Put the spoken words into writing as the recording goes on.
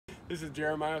This is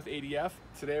Jeremiah with ADF.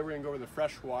 Today we're going to go over the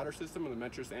fresh water system of the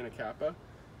Metris Anacapa.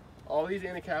 All these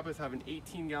Anacapas have an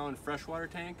 18-gallon freshwater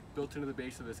tank built into the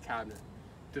base of this cabinet.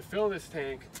 To fill this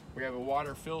tank, we have a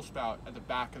water fill spout at the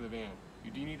back of the van.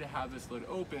 You do need to have this lid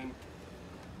open.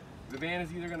 The van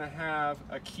is either going to have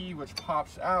a key which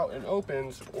pops out and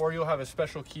opens, or you'll have a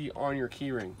special key on your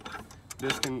key ring.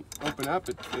 This can open up,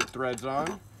 it threads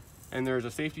on, and there's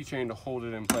a safety chain to hold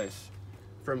it in place.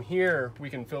 From here, we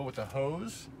can fill with a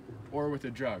hose or with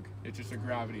a jug. It's just a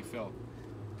gravity fill.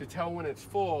 To tell when it's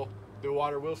full, the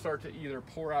water will start to either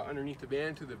pour out underneath the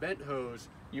van to the vent hose.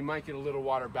 You might get a little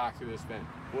water back through this vent.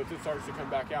 Once it starts to come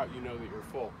back out, you know that you're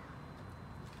full.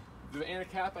 The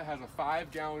Anacapa has a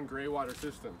 5-gallon gray water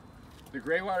system. The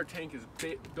gray water tank is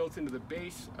built into the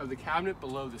base of the cabinet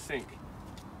below the sink.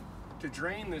 To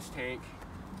drain this tank,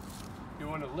 you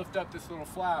want to lift up this little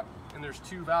flap, and there's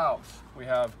 2 valves. We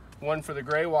have one for the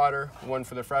gray water, one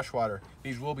for the fresh water.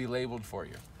 These will be labeled for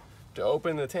you. To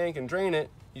open the tank and drain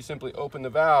it, you simply open the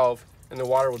valve and the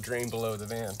water will drain below the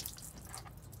van.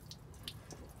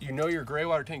 You know your gray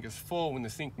water tank is full when the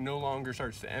sink no longer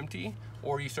starts to empty,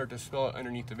 or you start to spill it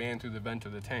underneath the van through the vent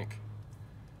of the tank.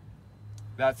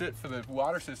 That's it for the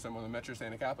water system on the Metris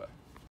Anacapa.